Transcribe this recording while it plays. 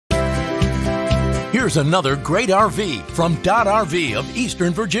Here's another great RV from Dodd RV of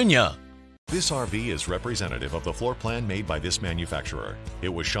Eastern Virginia. This RV is representative of the floor plan made by this manufacturer. It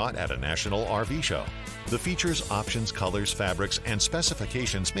was shot at a national RV show. The features, options, colors, fabrics, and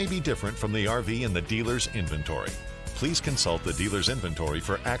specifications may be different from the RV in the dealer's inventory. Please consult the dealer's inventory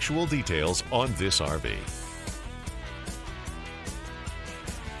for actual details on this RV.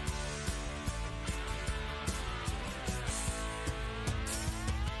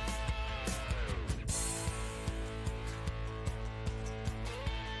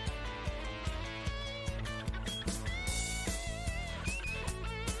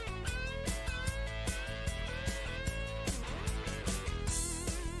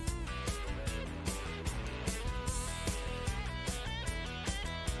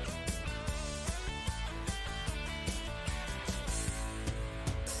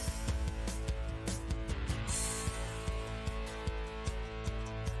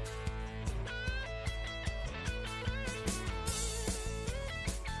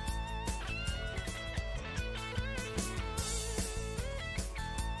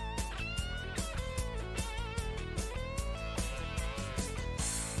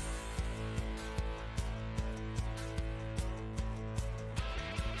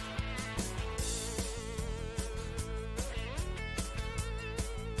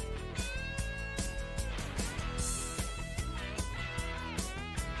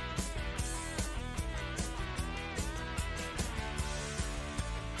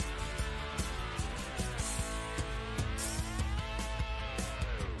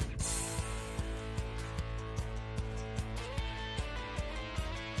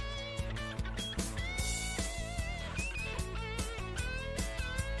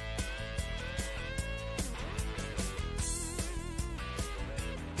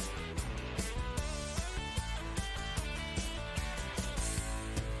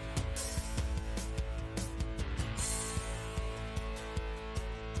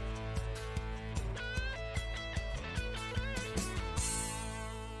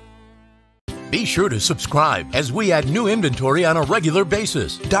 Be sure to subscribe as we add new inventory on a regular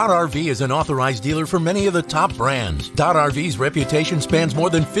basis. Dodd RV is an authorized dealer for many of the top brands. Dodd RV's reputation spans more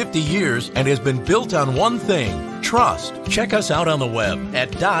than 50 years and has been built on one thing: trust. Check us out on the web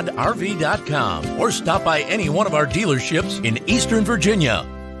at doddrv.com or stop by any one of our dealerships in Eastern Virginia.